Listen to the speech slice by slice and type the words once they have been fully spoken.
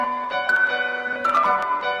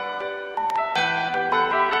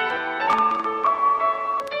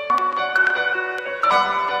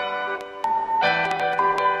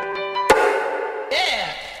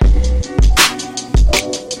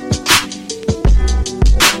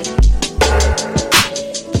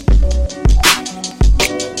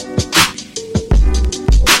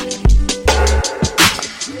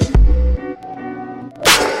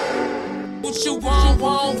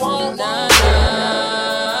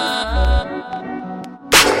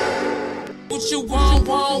what you want,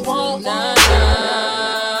 nah, nah.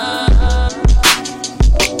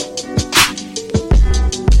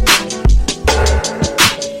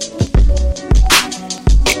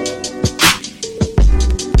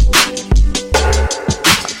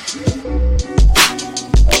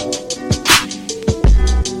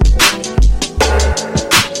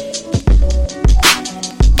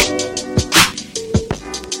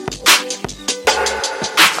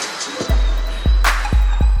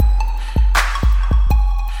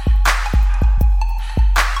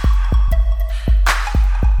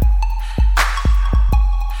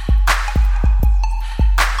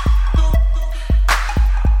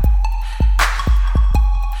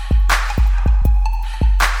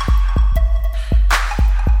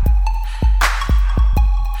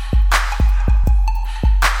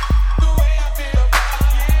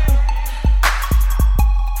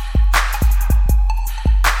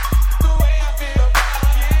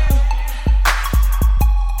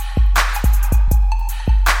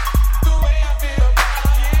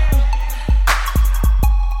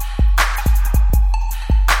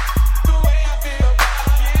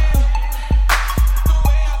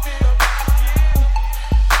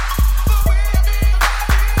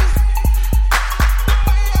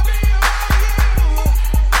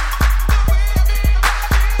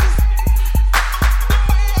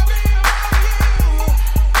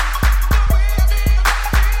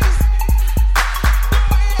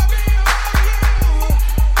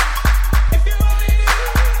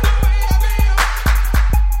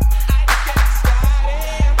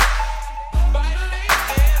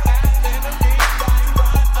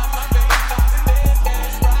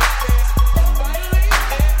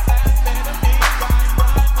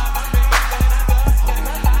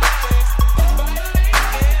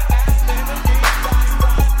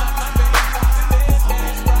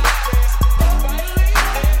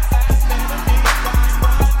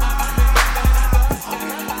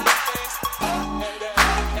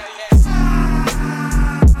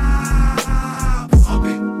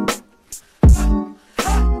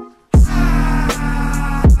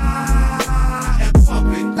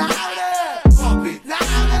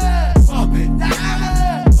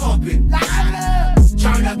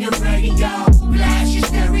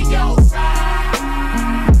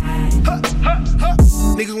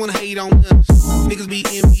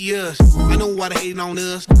 On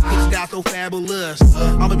us, this style so fabulous.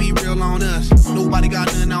 I'ma be real on us. Nobody got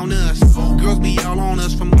nothing on us. Girls be all on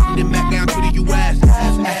us from London back down to the US.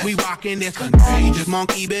 We rockin' this contagious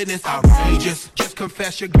monkey business, outrageous. Just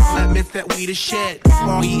confess your girl admits that we the shit.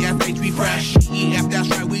 R-E-F-H, we fresh. E-F, that's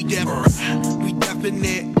right, we different. We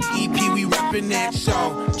definite. EP, we reppin' it.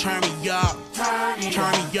 So turn me up, turn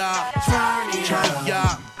me up, turn me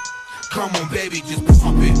up. Come on, baby, just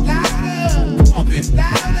pump it, pump it, pump it,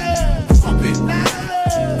 pump it,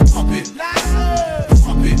 pump it,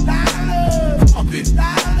 pump it.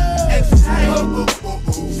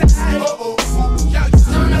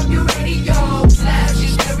 Turn up your radio, flash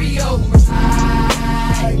your stereo.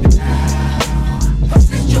 Right now,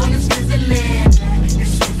 this joint is Switzerland.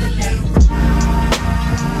 It's Switzerland.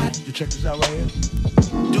 You check this out right here.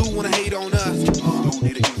 Do wanna hate on us? Don't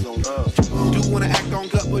need to ease on us. Do wanna act on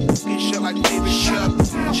gut, but get shut like David Shuck.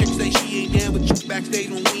 Chick say she ain't down with you backstage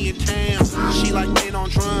when we in town. She like playing on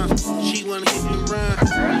drums. She wanna hit and run.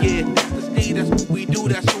 Yeah, that's the steed. That's what we do.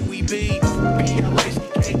 That's what we be.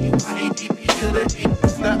 B-L-A-C-K-U-I-A-D-P to the E.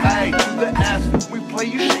 The A to the S. We play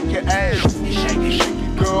you shake your ass. Shake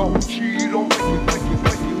it, girl. She don't make it.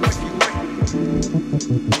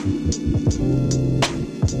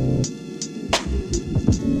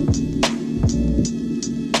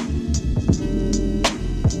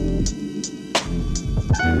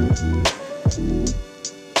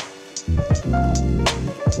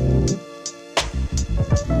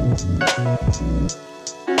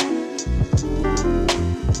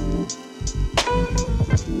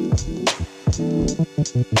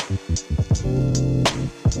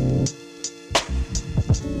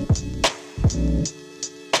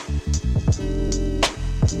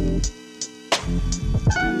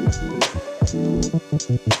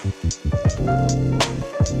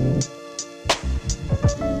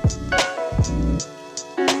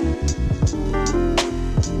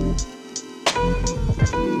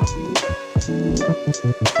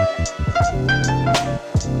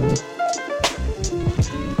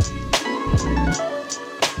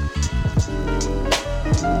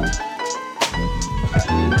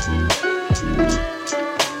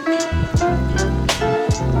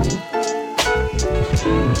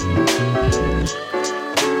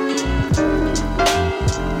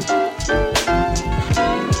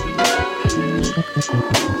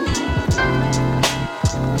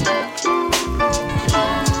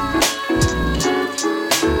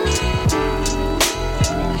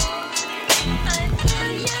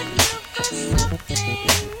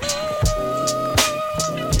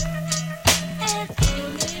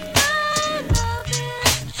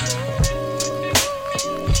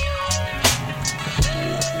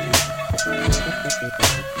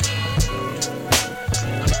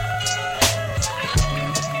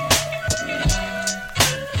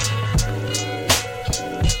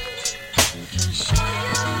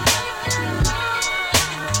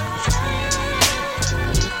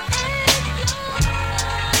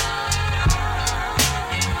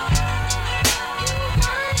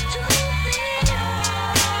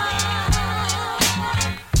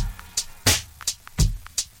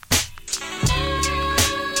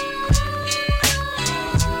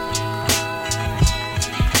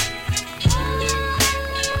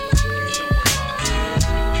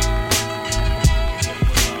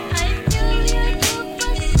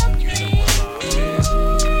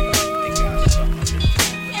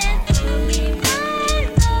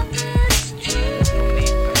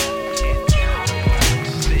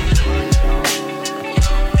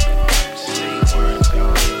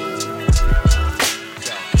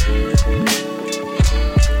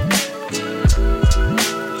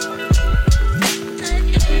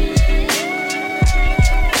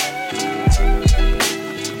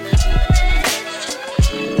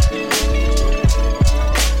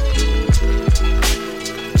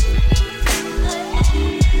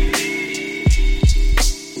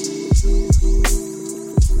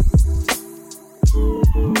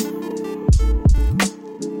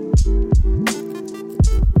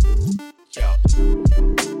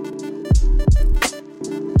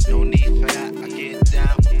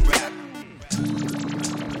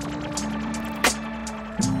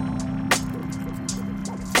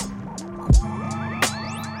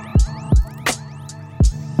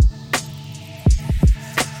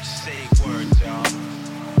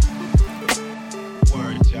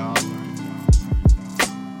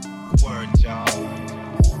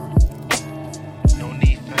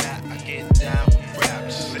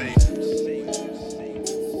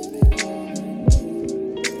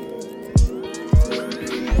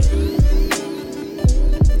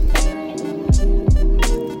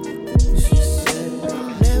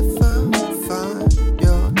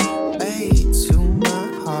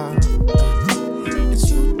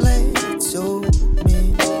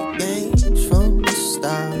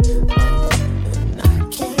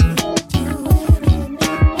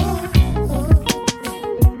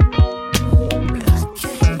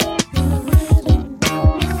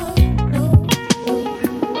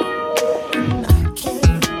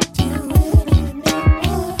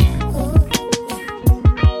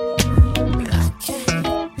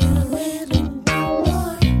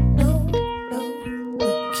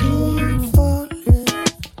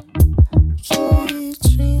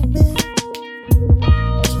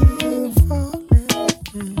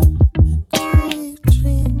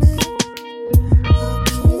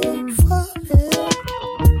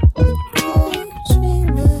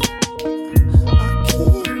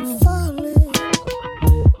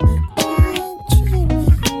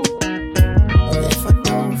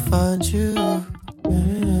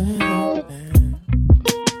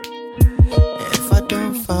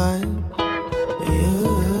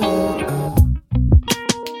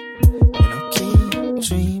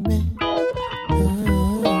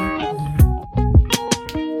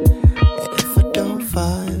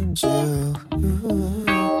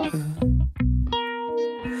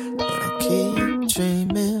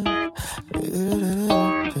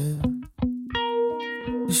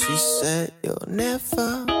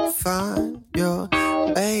 never find your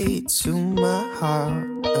way to my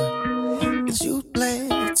heart. 'Cause you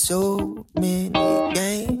played so many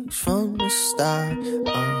games from the start.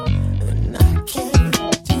 And I can't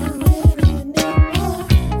do it anymore.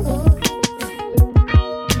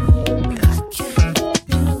 I can't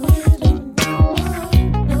do it anymore.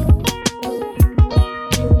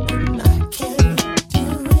 And I can't do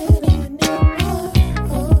it anymore.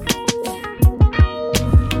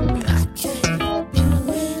 I can't do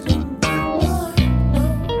it anymore.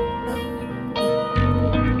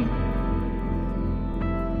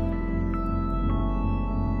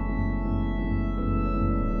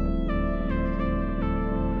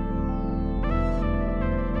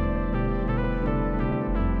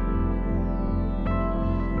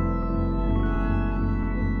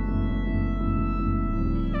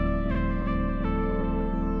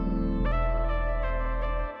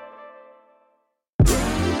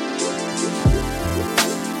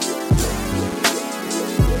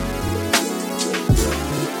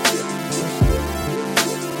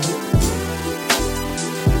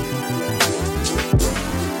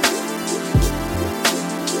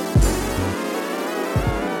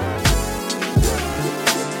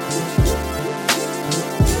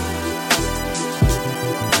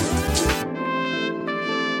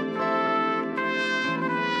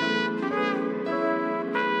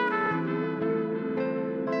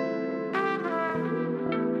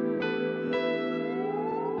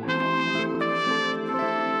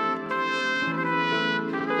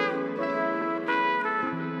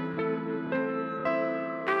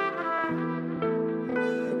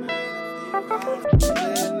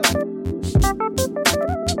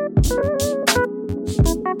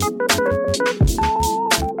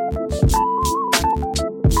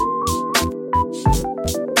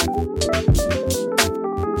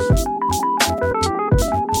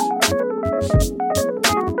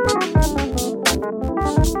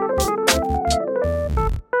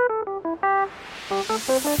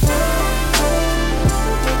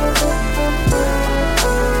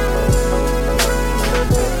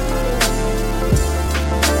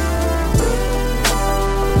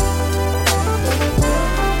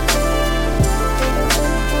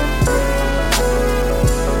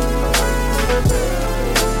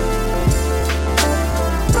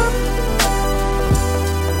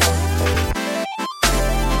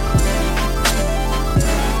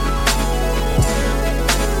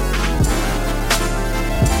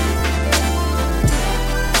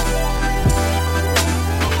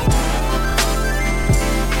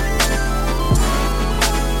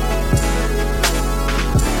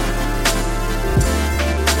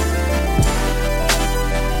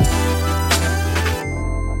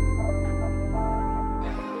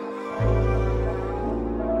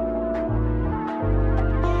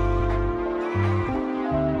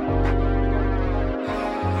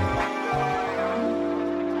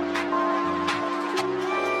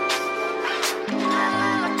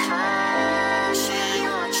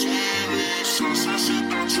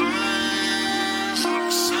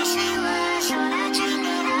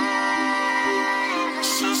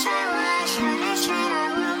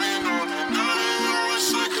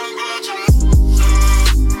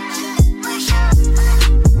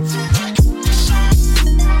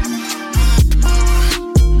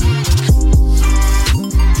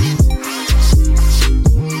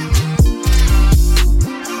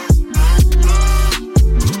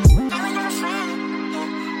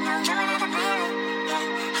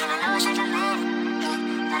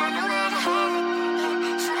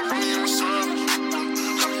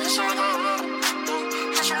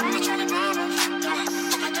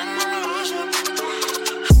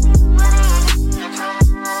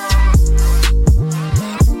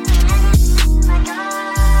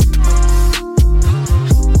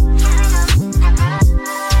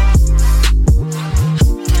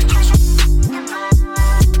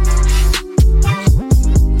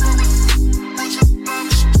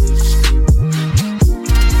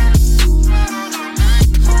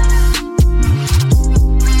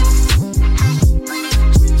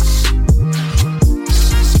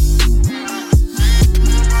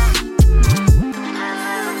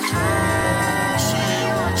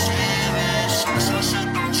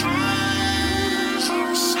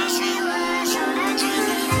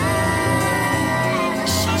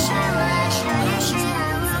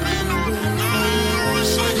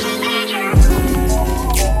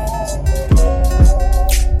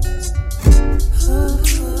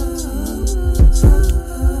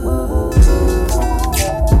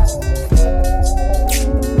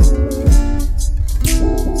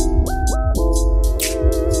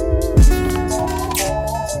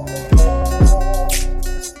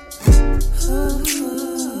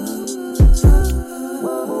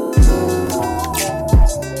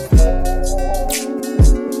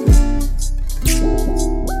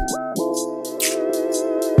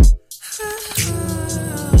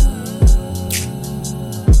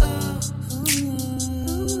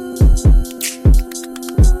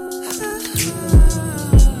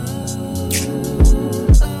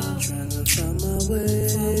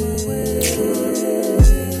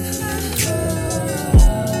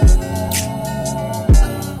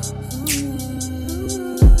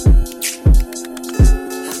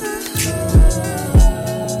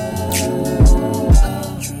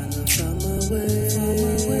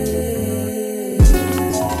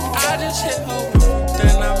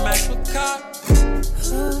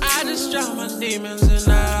 demons in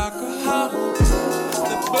that alcohol.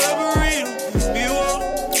 The Burberry don't keep me warm.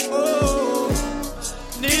 Oh,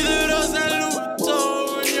 neither does that Louis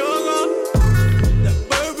Vuitton when you're gone. That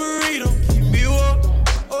Burberry don't keep me warm.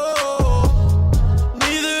 Oh,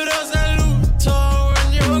 neither does that Louis Vuitton when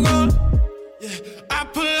you're gone. Yeah, I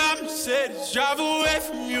pull out Mercedes, drive away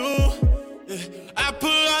from you. Yeah, I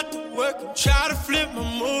pull out the work and try to flip my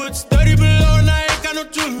mood. It's 30 below and I ain't got no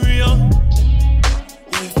jewelry on.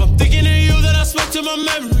 If I'm thinking of you, then I smoke till my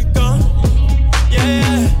memory gone.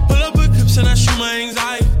 Yeah, pull up with clips and I shoot my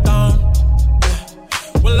anxiety down.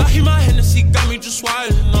 Yeah, well, I hear my Hennessy got me just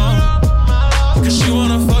wildin' on. Cause she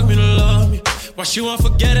wanna fuck me to love me, while she wanna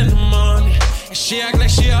forget in the morning. And she act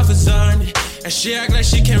like she off a Zany, and she act like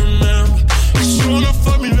she can't remember. And she wanna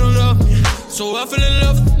fuck me to love me, so I fell in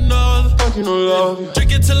love with another. Fucking no love.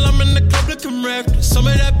 Drink it till I'm in the club looking reckless. Some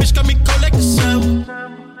of that bitch got me cold like December.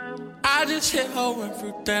 I just hit her with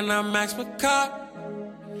fruit, then I max my car.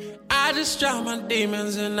 I just drown my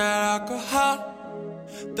demons in that alcohol.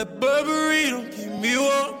 The Burberry don't keep me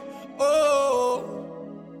warm. Oh,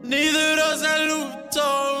 neither does that Louis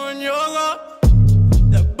Vuitton when you're gone.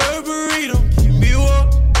 That Burberry don't keep me warm.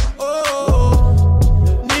 Oh,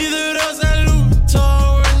 neither does that Louis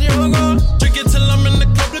Vuitton when you're gone. Drink it till I'm in the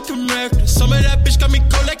club looking reckless. Some of that bitch got me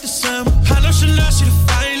cold like December. I know Chanel, she the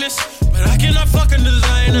finest, but I cannot fucking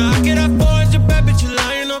designer. I get up 400 bad bitch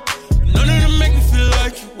line up, but none of them make me feel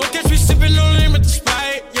like you. What catch me sipping no lame with the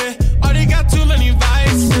Sprite, yeah. Oh, they got too many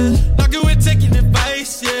vices. Not good with taking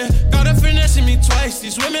advice, yeah. Got her finessing me twice.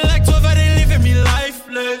 These women like 12, how they leaving me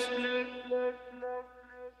lifeless.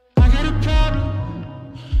 I got a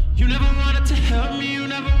problem. You never wanted to help me, you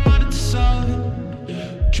never wanted to solve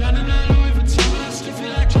it. Drowning out Louis Vuitton, I still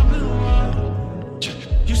feel like jumping the wall.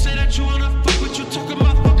 You say that you wanna fuck, but you talking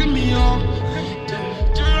about fucking me off.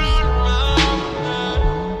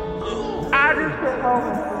 I just get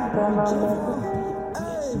home.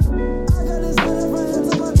 I got this man in front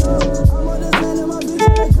into my door. I'm on this man in my bitch.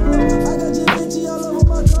 I got Givenchy all over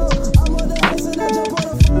my coat. I'm on the ice and I jump on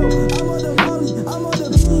the floor. I'm on the molly, I'm on the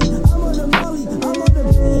bean. I'm on the molly, I'm on the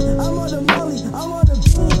bean. I'm on the molly, I'm on the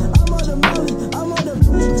bean. I'm on the molly, I'm on the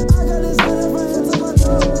bean. I got this man in front into my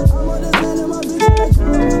door. I'm on this man in my bitch.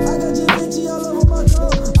 I got Givenchy all over my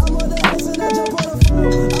coat. I'm on the ice and I jump on the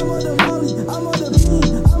floor. I'm on the molly, I'm on the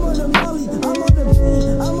bean. I'm on the molly, I'm on the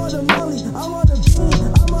bean. I'm on the molly, I'm on the bean.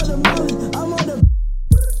 I'm on the molly, I'm on the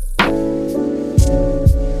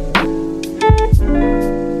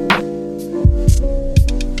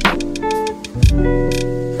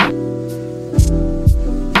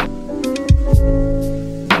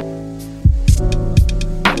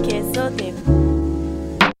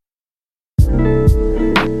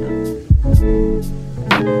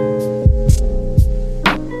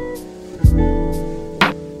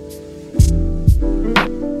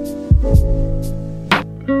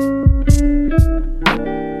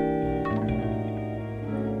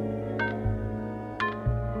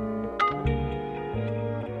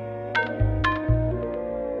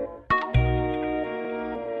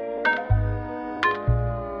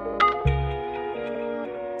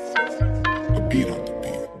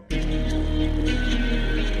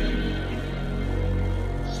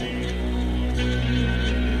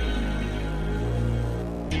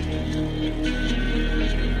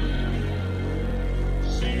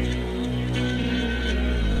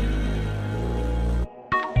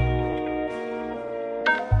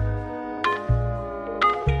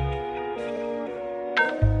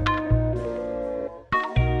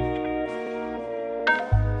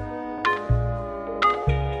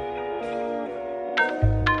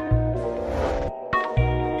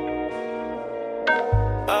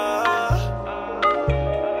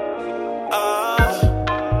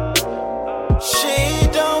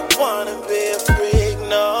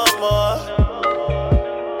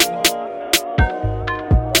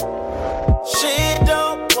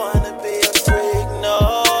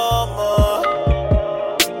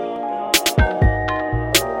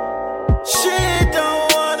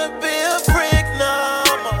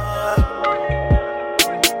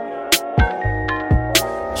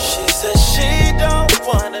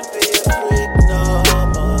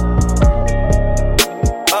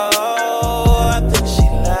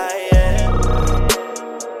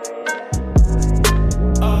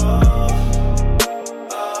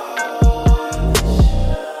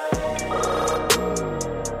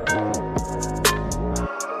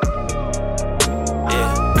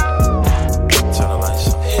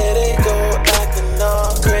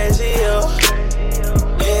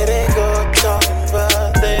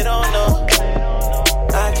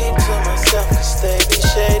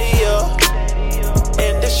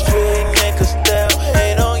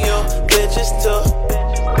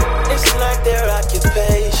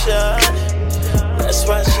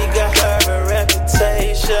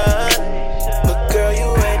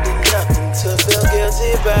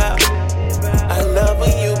about. I love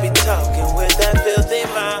when you be talking with that filthy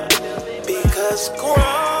mouth. Because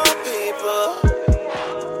grown people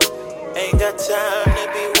ain't got time to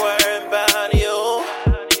be worrying about you.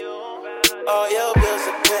 All your bills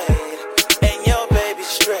are paid and your baby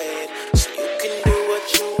straight, so you can do what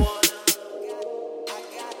you want.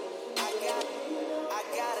 I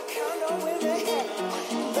got a condo in Manhattan.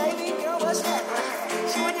 Baby girl, what's happening?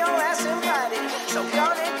 You and your ass invited, so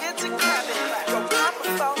y'all didn't get to cabin. Go pop a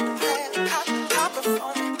phone, pop a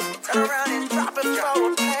phone. Turn around and drop it for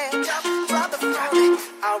a plan. Drop the phone.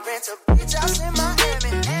 I'll rent a beach house in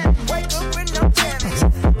Miami. Wake up with no jammies.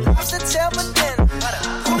 Lobster tail for dinner.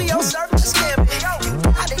 Julio surf the scampi. You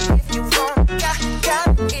got it if you want it. Got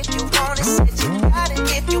it if you want it. Said you got it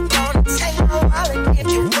if you want it. Take my wallet if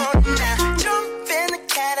you want it now. Jump in the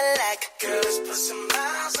Cadillac. Girl, let's put some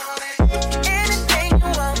miles on it. Anything you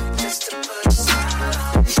want, just to put a smile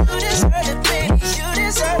on it. You deserve it, baby. You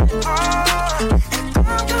deserve it all. And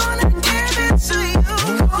I'm gonna give it to you.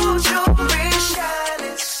 Gold jewelry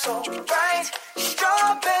shining so bright.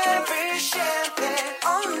 Strawberry champagne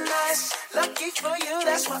on ice. Lucky for you,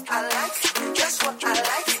 that's what I like. That's what I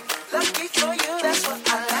like. Lucky for you, that's what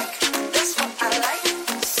I like. That's what I like.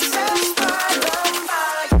 Set by the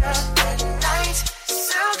fire at night.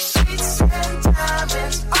 Silk sheets and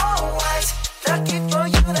diamonds, all white. Lucky for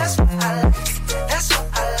you, that's what I like. That's what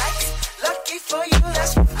I like. Lucky for you,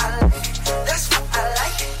 that's what I like. That's what I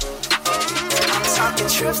like. I'm talking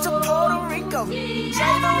trips to Puerto Rico.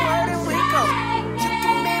 Say the word and we go. You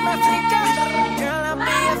can be my flica. Girl, I'll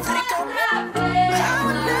be a flico. I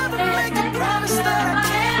would never make a promise that I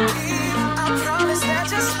can't keep. I promise that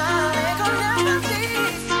your smile ain't gonna never leave.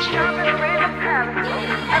 Jump in the river, palace.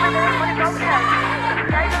 Everything's gonna go down.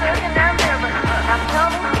 Take a look in that mirror. I'm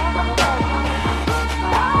coming to the phone.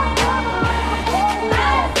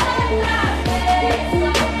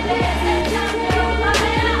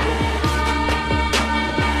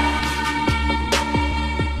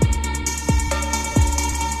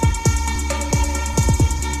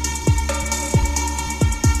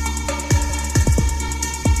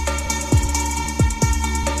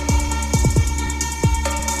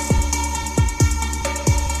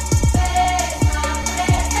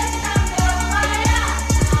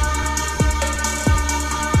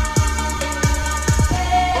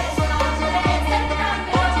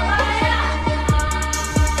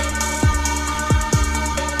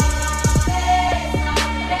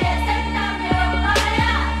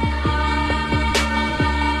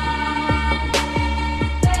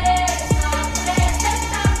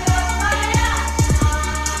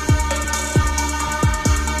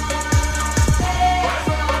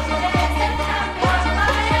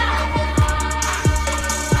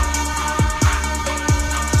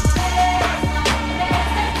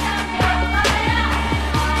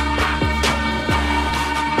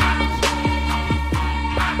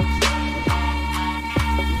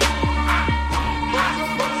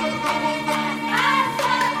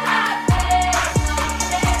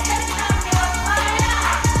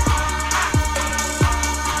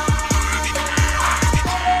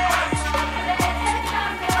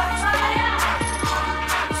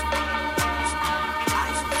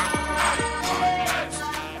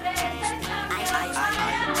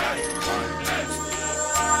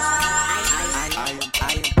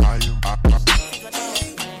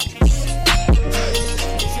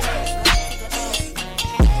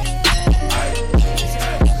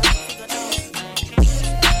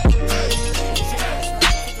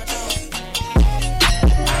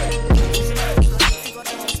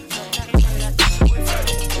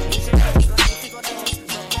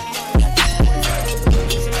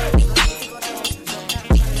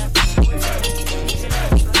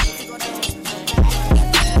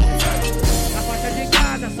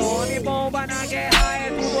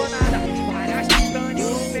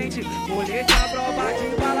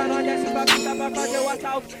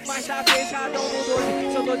 Mas tá fechadão no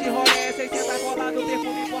 12. Se eu tô de rolê, 600 colado,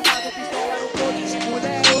 perfume importado, pistola no couro.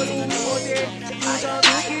 Mulher, olho no poder,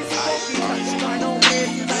 usando que se conquista. Nós não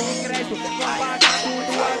precisa de crédito, não apaga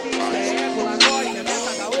tudo à vista. É colatório, é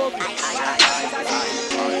meta da outra. Para a cabeça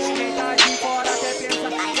de quem tá de fora até pensa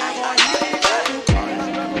que agora ligado.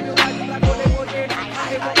 Humildade pra poder, a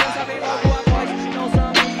recompensa vem logo após. Não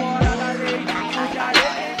somos fora da lei, o que a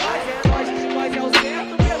lei faz é nós. Nós é o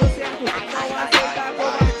certo pelo certo, não aceita a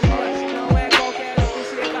covardia. Não é qualquer um que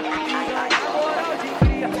chega e ganha moral de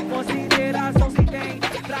cria. Consideração se tem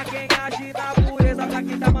pra quem age na pureza. Pra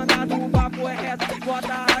quem tá mandado o papo é reto,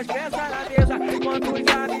 bota as peças na mesa.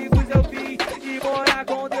 Quantos amigos eu fiz de morar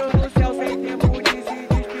com Deus no céu sem tempo de se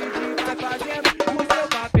despedir. Mas fazendo o seu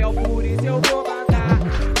papel, por isso eu vou mandar.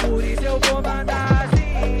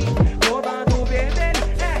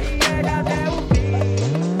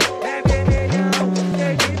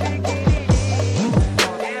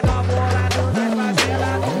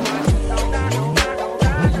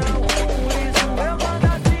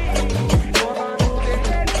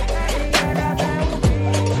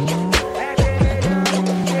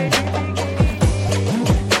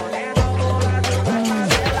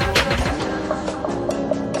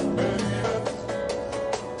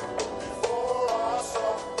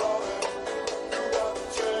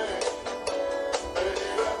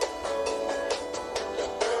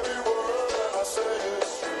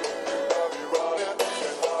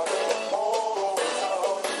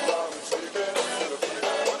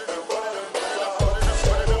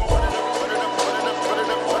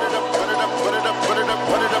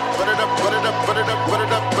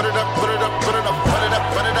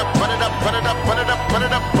 run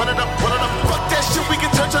it up, run it up, run it up. Fuck that shit, we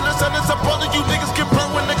can turn till the sun is up. All of you niggas get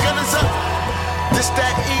burned when the gun is up. This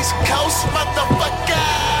that East Coast motherfucker.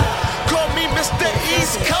 Call me Mr.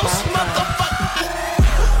 East Coast motherfucker.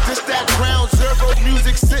 This that ground zero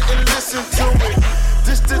music, sit and listen to it.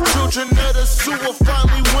 This the children of the sewer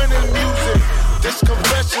finally winning music. This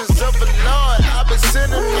confessions of a Lord, I've been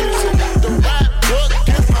sending music. The rap book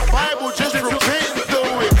is my Bible, just repenting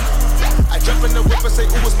through it. I jump in the whip and say,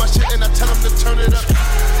 ooh, it's my shit, and I tell them to turn it up.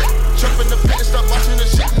 Jump in the pit and start watching the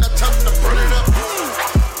shit, and I tell them to burn it up.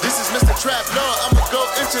 This is Mr. Trap Lord, I'ma go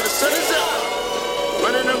into the sun is up.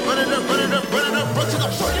 Run it up, run it up, run it up, run it up, run it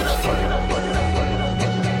up, run it up, run it up, run it up.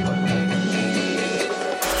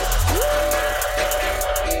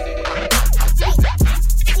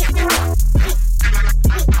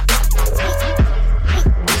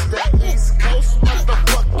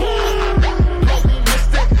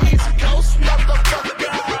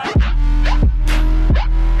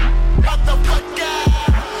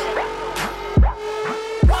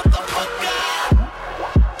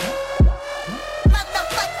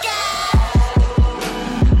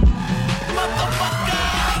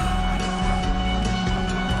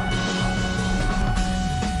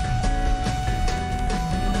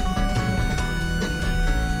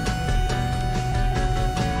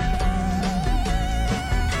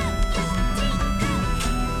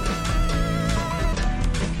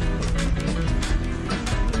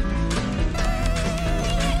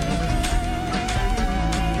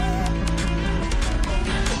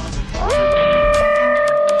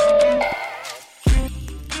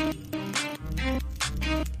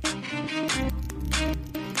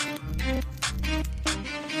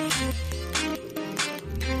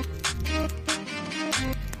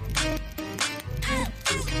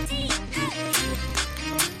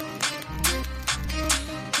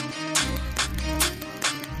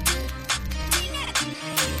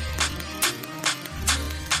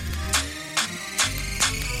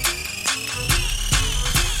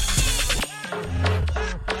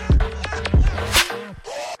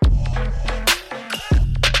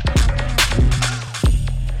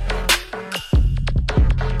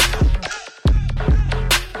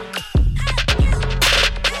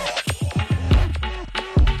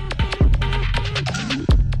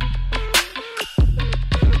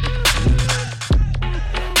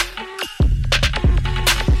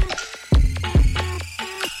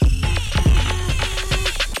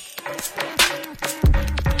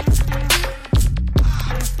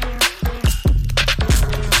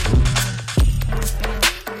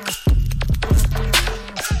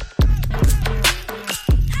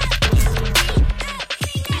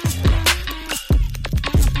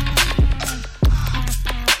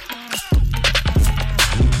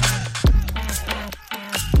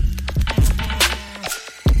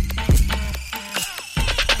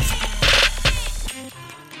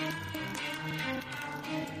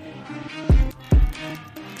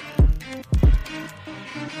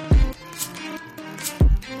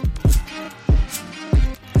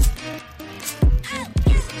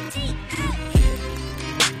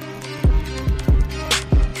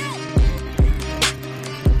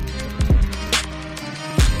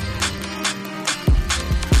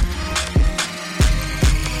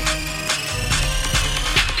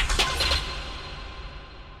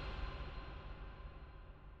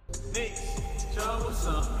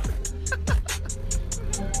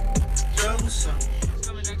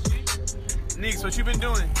 Neeks, what you been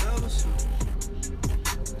doing?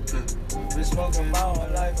 Been smoking my whole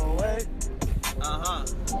life away. Uh-huh.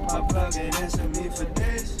 I plug it into me for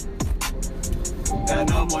this. Got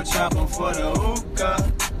no more chopper for the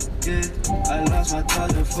hookah. Yeah, I lost my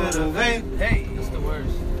charger for the vape. Hey, that's the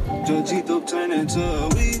worst. Jojito turned into a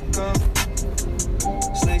week-up.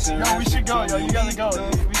 Snakes and Yo, we should go, yo, you gotta go.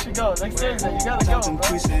 We should go. Next Thursday, you gotta go,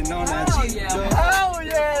 bro. Hell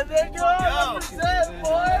yeah, nigga. 100%,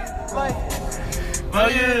 boy. Like, but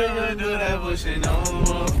you never do that bullshit no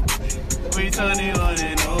more. We turn it on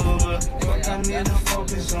and over. Fuck, I need to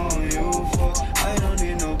focus on you for. I don't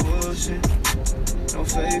need no bullshit. No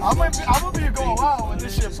faith. I'm gonna be going wild when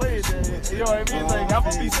this shit plays. You know what I mean? Like, I'm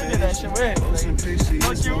gonna be singing that shit with him. Like,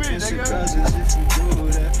 what you mean, nigga?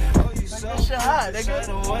 Like, this shit hot, nigga.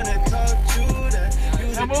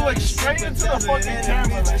 And we'll look straight into the fucking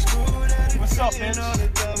camera. Like, what's up, bitch?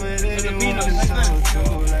 And the beat is like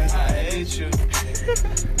this. I hate you.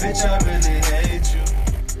 Bitch, I really hate you.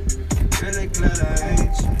 Really glad I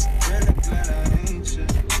hate you. Really glad I hate you.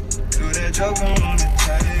 Do that joke on the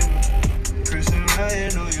table. Chris and Ryan,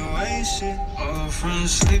 know you ain't shit. All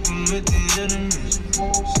friends sleeping with the enemies.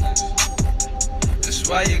 That's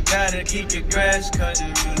why you gotta keep your grass cut.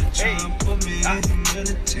 Really trying to put me in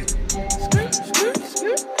humility.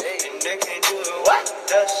 And they can't do it what?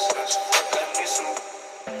 That's I need some.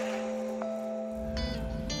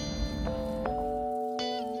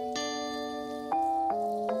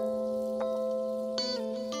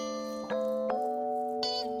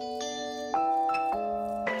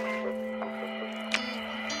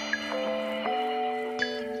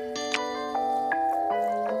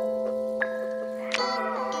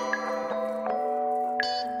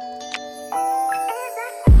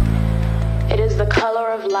 The color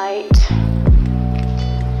of light,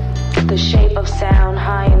 the shape of sound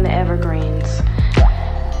high in the evergreens.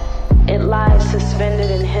 It lies suspended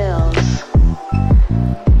in hills,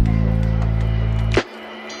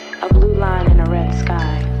 a blue line in a red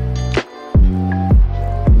sky.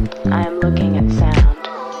 I am looking at sound.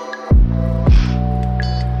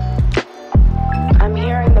 I'm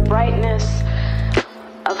hearing the brightness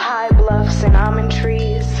of high bluffs and almond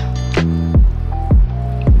trees.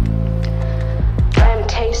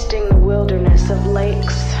 Tasting the wilderness of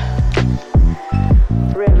lakes,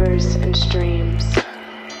 rivers, and streams,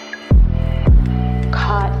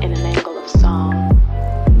 caught in an angle of song.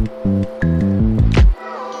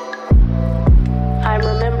 I'm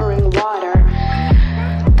remembering water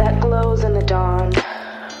that glows in the dawn,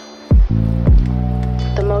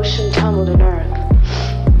 the motion tumbled in earth,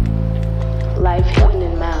 life hidden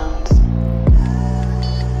in mounds.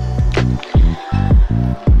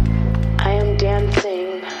 I am dancing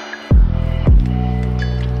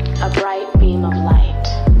a bright beam of light.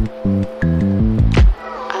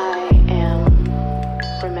 I am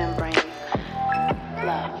remembering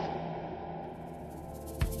love.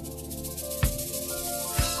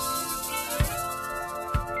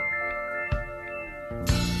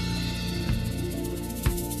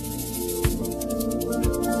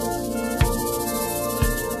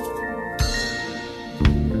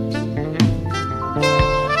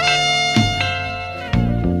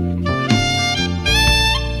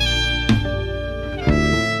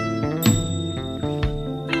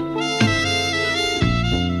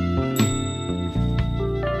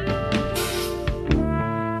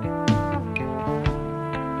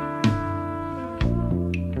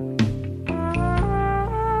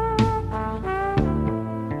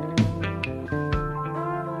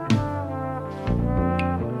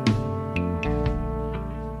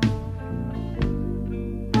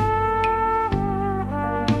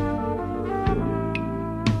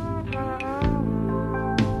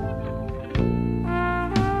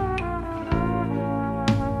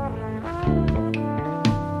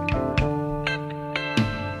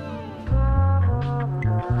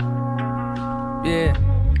 Yeah.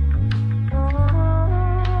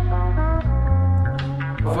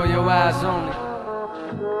 For your eyes only.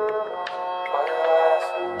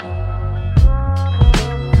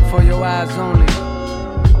 For your eyes only.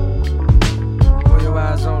 For your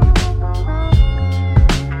eyes only.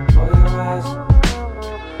 For your eyes.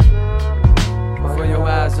 For your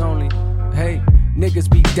eyes only. Hey, niggas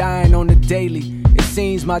be dying on the daily. It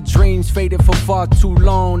seems my dreams faded for far too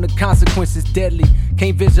long. The consequences deadly.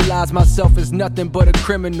 Can't visualize myself as nothing but a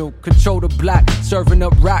criminal. Control the block, serving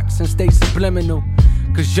up rocks and stay subliminal.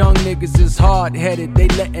 Cause young niggas is hard-headed, they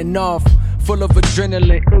letting off, full of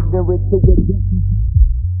adrenaline, ignorant to what death is.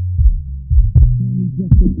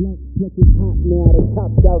 Black plus it's hot now, the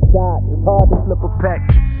cops outside, it's hard to flip a pack.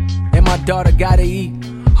 And my daughter gotta eat.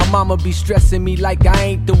 Her mama be stressing me like I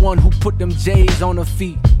ain't the one who put them J's on her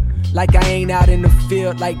feet. Like I ain't out in the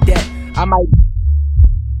field like that. I might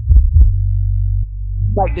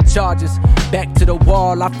fight the charges, back to the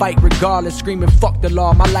wall, I fight regardless, screaming fuck the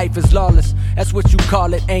law, my life is lawless, that's what you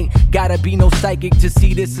call it, ain't gotta be no psychic to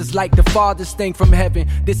see this is like the farthest thing from heaven,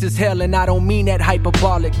 this is hell and I don't mean that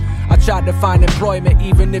hyperbolic, I tried to find employment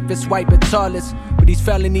even if it's white but tallest, but these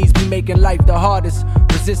felonies be making life the hardest,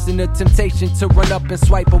 resisting the temptation to run up and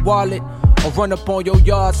swipe a wallet, or run up on your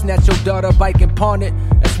yard, snatch your daughter bike and pawn it.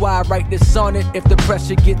 That's why I write this sonnet. If the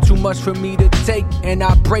pressure get too much for me to take, and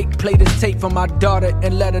I break, play this tape for my daughter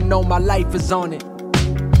and let her know my life is on it.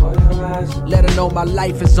 Let her know my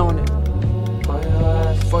life is on it.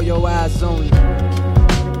 For your eyes only.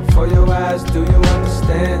 For your eyes, do you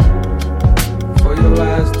understand? For your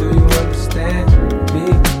eyes, do you understand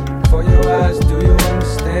me? For your eyes, do you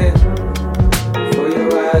understand? For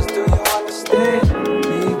your eyes, do you understand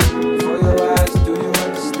me? For your eyes, do you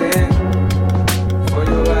understand? For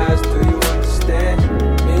your eyes, do you understand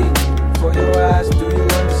me? For your eyes, do you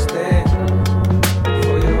understand?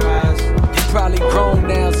 For your eyes. You probably grown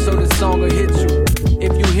now, so the song will hit you.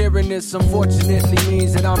 If you hearing this, unfortunately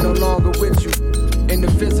means that I'm no longer with you. in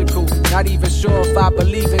the physical. Not even sure if I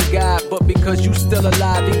believe in God, but because you still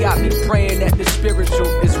alive, He got me praying that the spiritual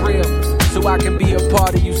is real, so I can be a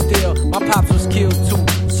part of you still. My pops was killed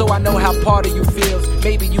too, so I know how part of you feels.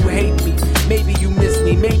 Maybe you hate me, maybe you miss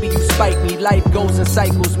me, maybe you spite me. Life goes in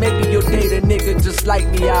cycles, maybe you'll date a nigga just like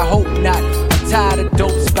me. I hope not. I'm tired of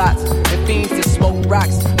dope spots and fiends that smoke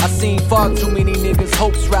rocks. I seen far too many niggas'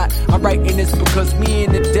 hopes rot. I'm writing this because me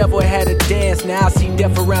and the devil had a dance. Now I see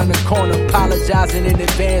death around the corner, apologizing in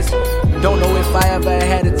advance. Don't know if I ever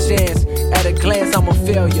had a chance. At a glance, I'm a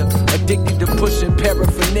failure, addicted to pushing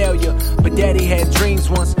paraphernalia. But daddy had dreams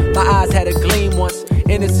once, my eyes had a gleam once.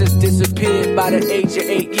 Innocence disappeared by the age of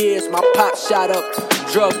 8 years. My pop shot up,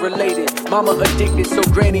 drug related. Mama addicted, so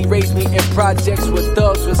granny raised me in projects where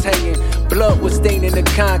thugs was hanging. Blood was staining the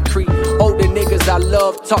concrete. Older niggas I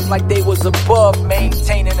love talk like they was above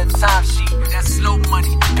maintaining a timesheet. That's slow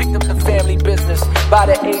money, picked up the family business by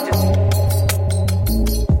the age of...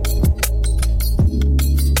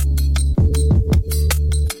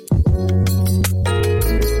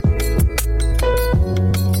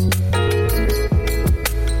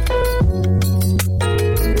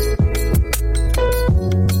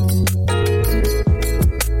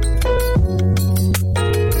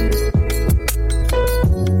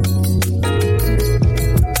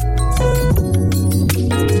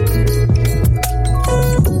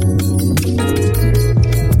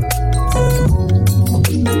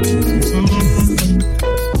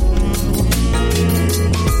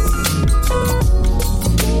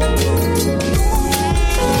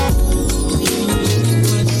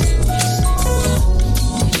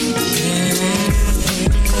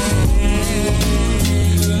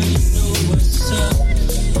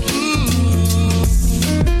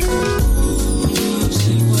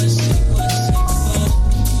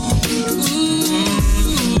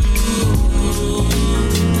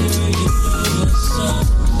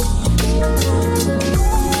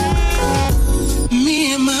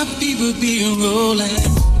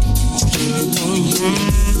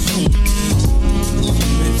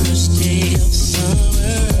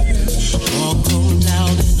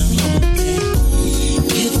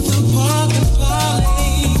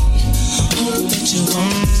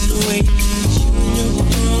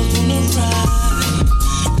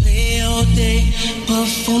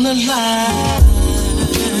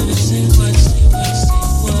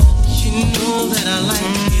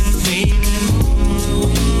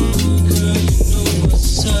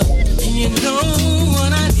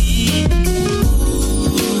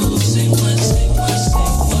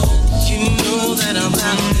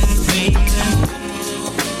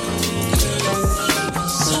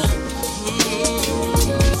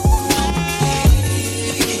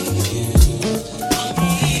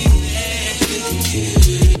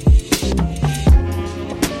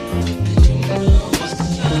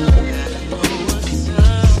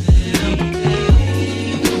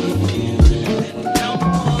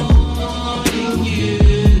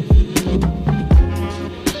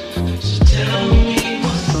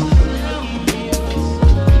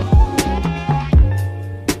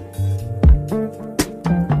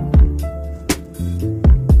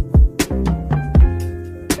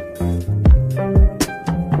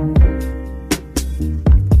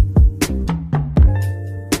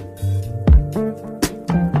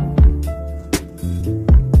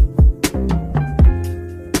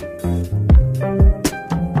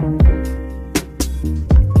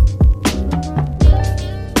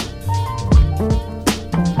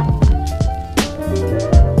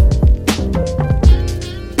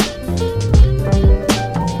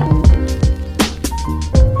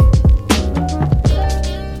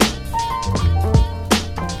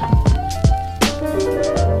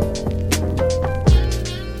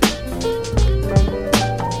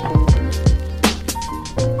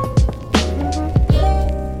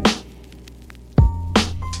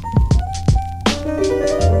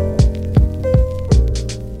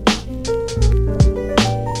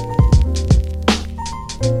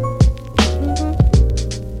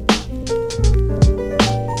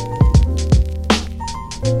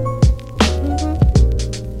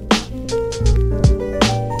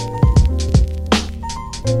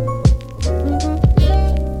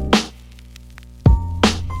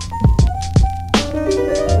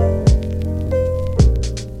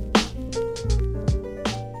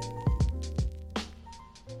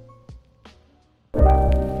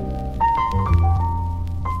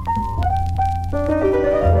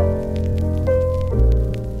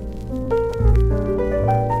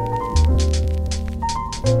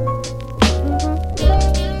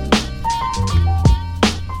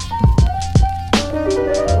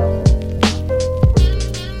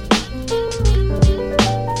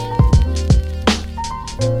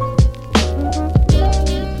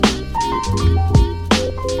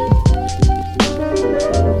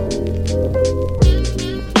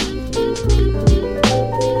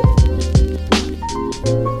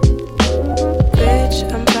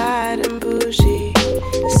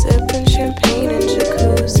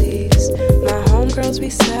 homegirls be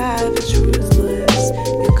savage, ruthless.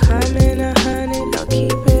 You come in 100, I'll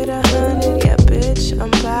keep it 100. Yeah, bitch,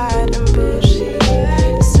 I'm bad and bougie.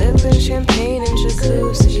 Sipping champagne in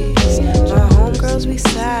jacuzzis. My homegirls be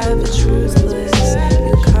savage, ruthless.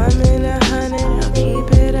 You come in 100, I'll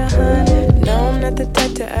keep it 100. No, I'm not the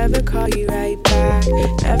type to ever call you right back.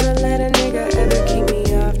 Never let a nigga ever keep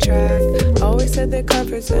me off track. Always said that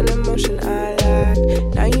comfort's an emotion I lack.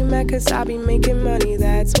 Now you mad cause I be making money,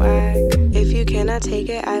 that's whack. If you cannot take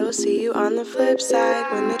it, I will see you on the flip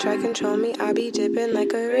side. When they try control me, I be dipping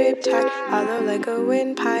like a riptide. Hollow like a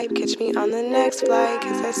windpipe, catch me on the next flight.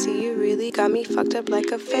 Cause I see you really got me fucked up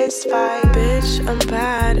like a fist fight. Bitch, I'm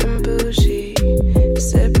bad and bougie.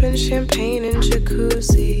 Sipping champagne in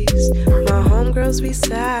jacuzzis. My homegirls be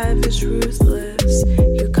savage, ruthless.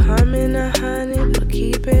 You come in 100, I'll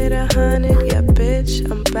keep it 100. Yeah, bitch,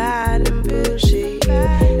 I'm bad and bougie.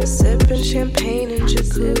 Sipping champagne in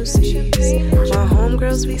jacuzzis. My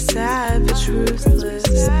homegirls be savage, ruthless.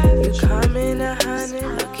 You come in 100,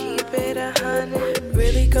 I'll keep it 100.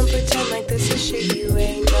 Really gon' pretend like this is shit you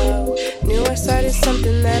ain't know. Knew I started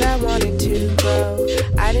something that I wanted to grow.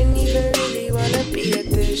 I didn't even really wanna be at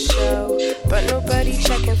this show, but nobody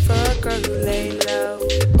checking for a girl who lay low.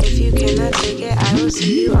 If you cannot take it, I will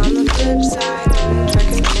see you on the flip side. When you try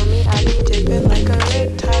control me, I be dipping like a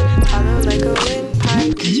riptide. Hollow like a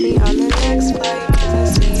windpipe, catch me on the next flight. Cause I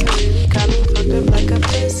see you really got me fucked up like a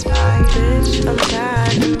fist fight. Bitch, I'm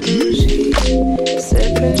bad and bougie.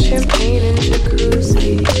 Sipping champagne in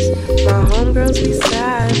jacuzzis. My homegirls be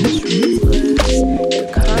savage, ruthless. You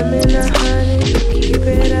come in 100, keep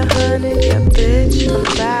it 100. Yeah, bitch, I'm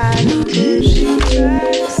bad and bougie.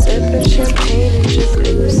 Sipping champagne in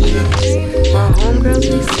jacuzzis. My homegirls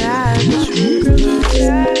be savage, ruthless.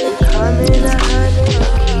 You come in 100,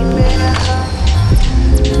 keep it 100.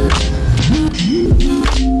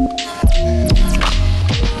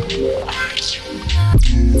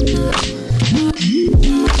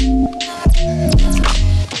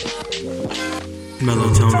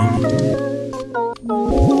 MellowToneIn.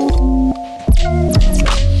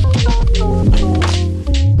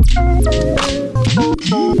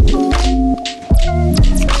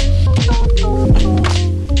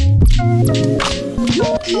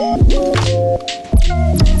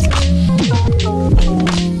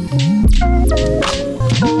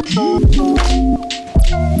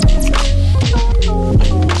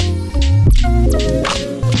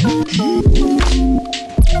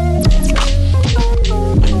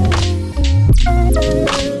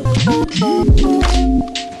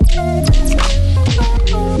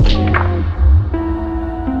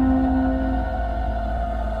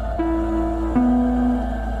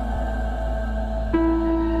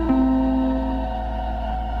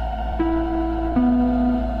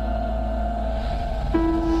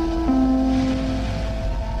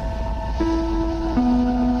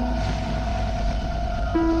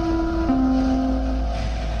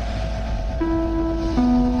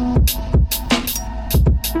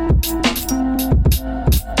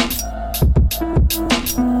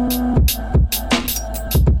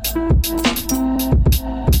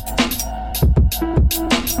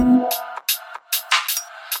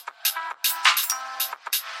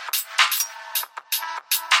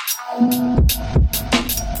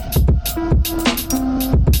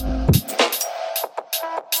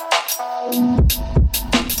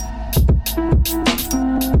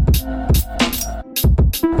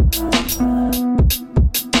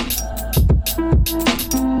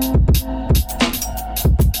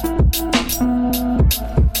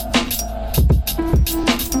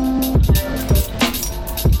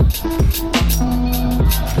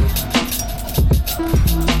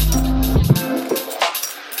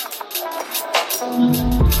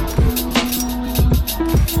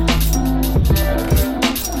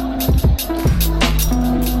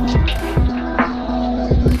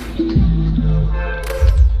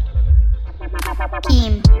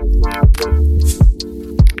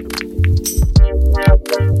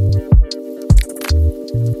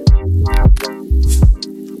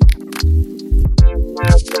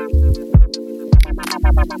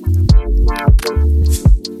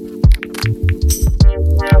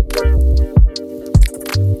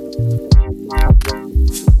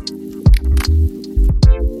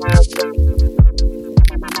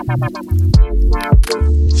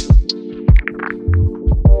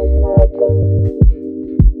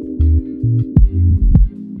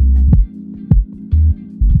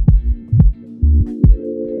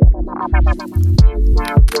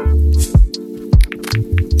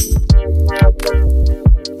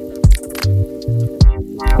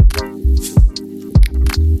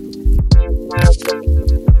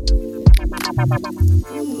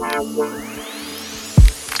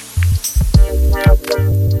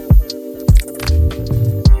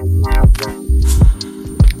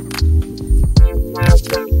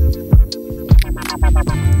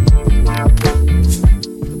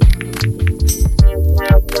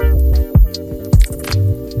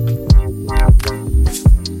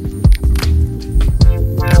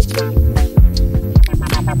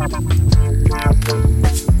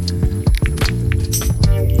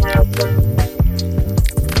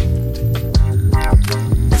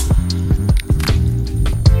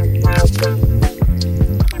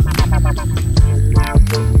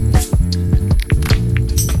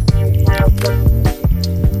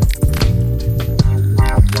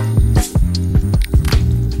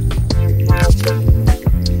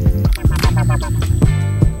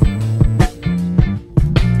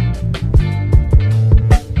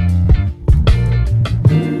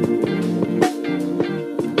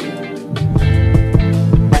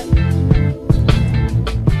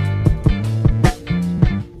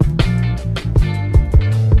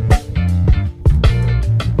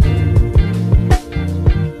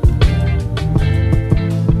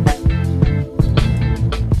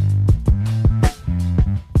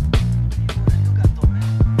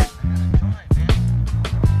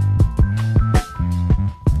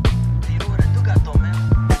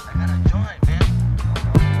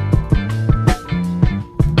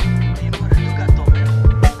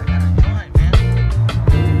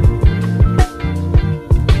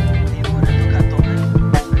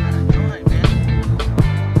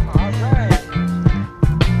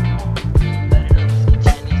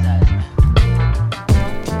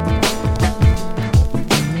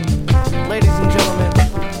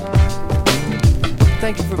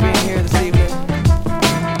 Thank you for being here this evening.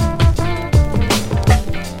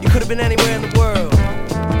 You could have been anywhere in the world,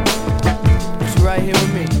 but you're right here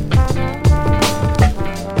with me.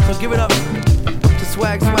 So give it up to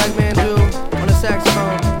Swag Man Dude on the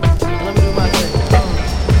saxophone. And let me do my thing.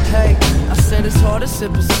 Hey, I said it's hard to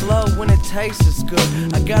sip it slow when it tastes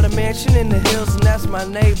good. I got a mansion in the hills and that's my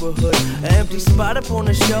neighborhood. An empty spot up on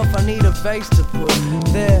the shelf, I need a vase to put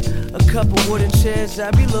there. A couple wooden chairs,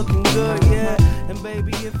 that be looking good, yeah. And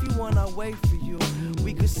baby, if you want, I'll wait for you.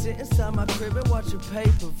 We could sit inside my crib and watch a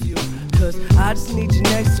pay-per-view. Cause I just need you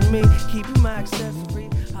next to me, keep you my accessory.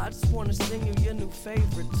 I just wanna sing you your new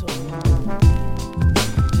favorite tune.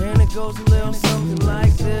 And it goes a little something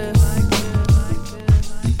like this.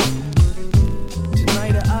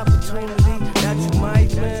 Tonight an opportunity that you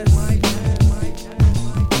might miss.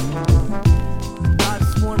 I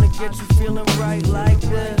just wanna get you feeling right like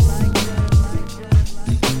this.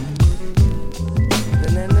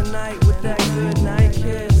 And then the night with that good night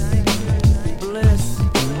kiss, bliss.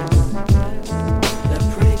 That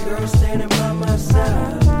pretty girl standing by my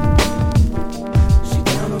side, she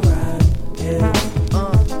down to ride, yeah.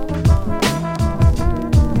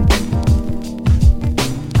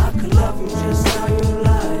 I could love you just how you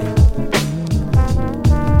like.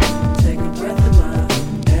 Take a breath of my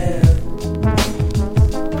air.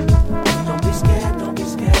 Don't be scared, don't be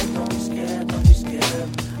scared, don't be scared, don't be scared.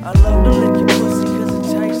 I love to lick your pussy cause it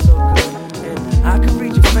tastes so good. And I can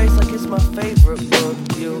read your face like it's my favorite book.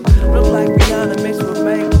 You look like Rihanna mixed with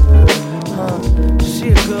makeup. She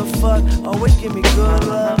a good fuck, always give me good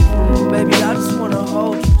love. Baby, I just wanna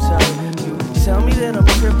hold you tight. You tell me that I'm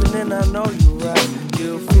tripping and I know you right.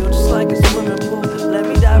 You feel just like a swimming pool, let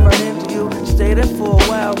me dive right into you. Stay there for a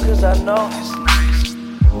while cause I know it's nice.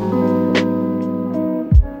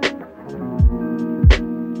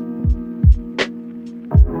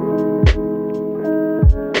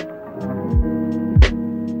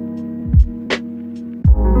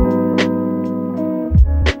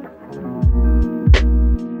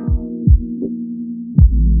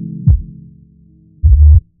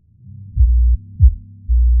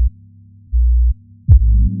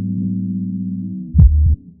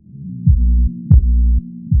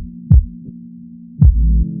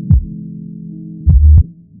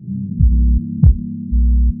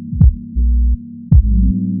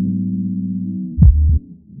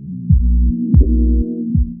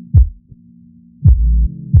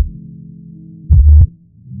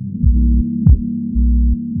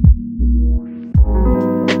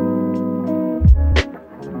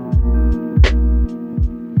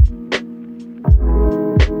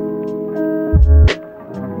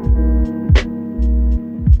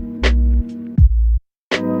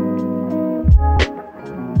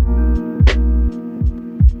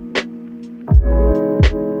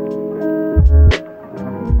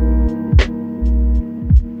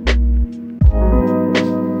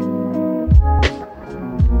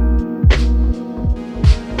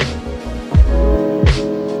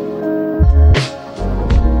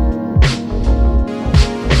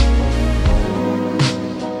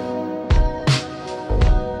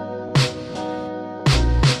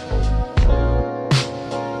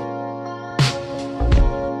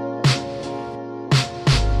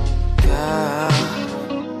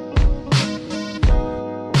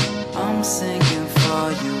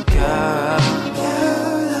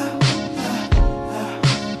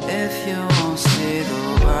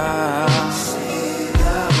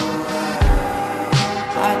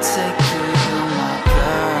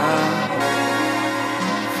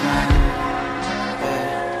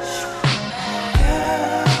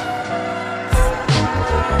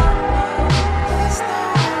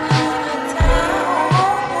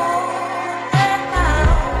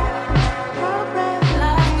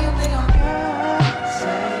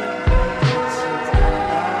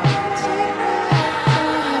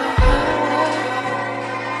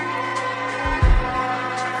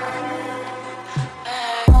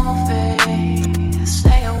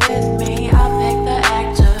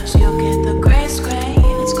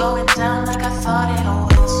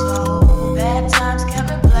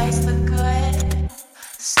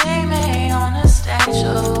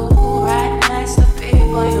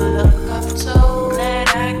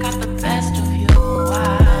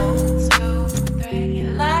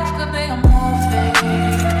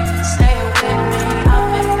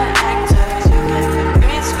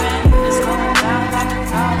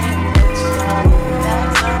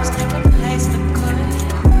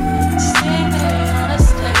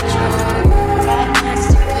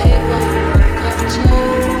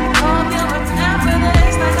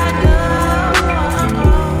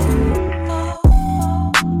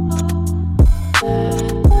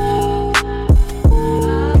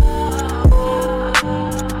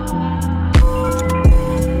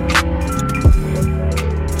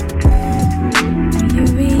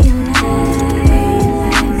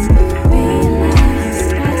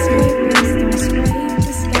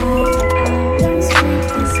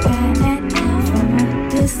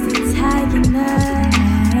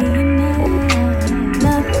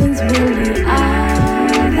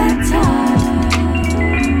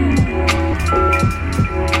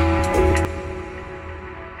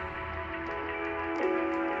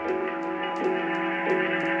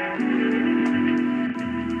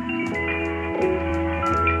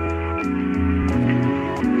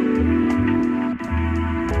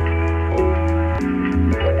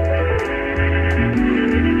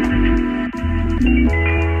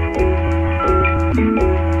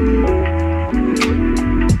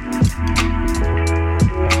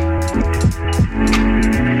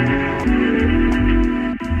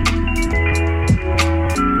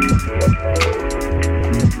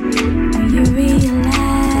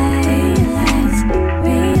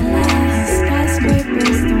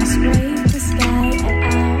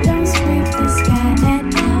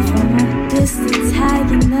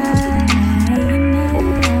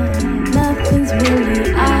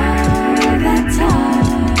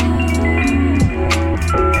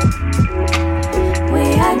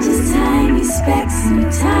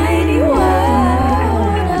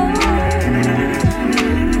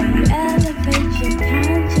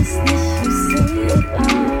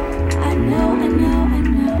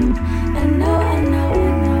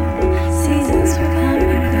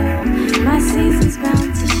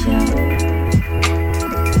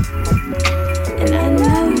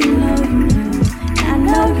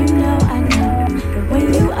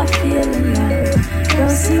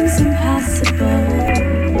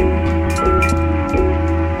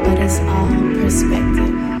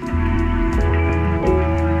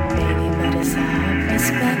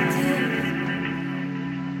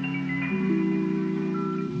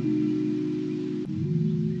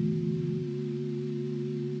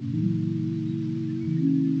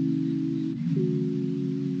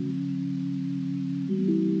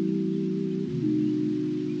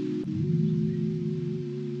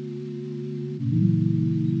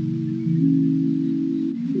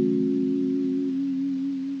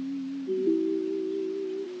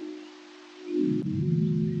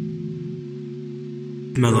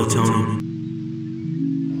 MellowToneIn.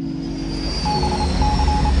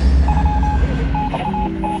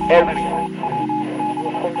 Everything.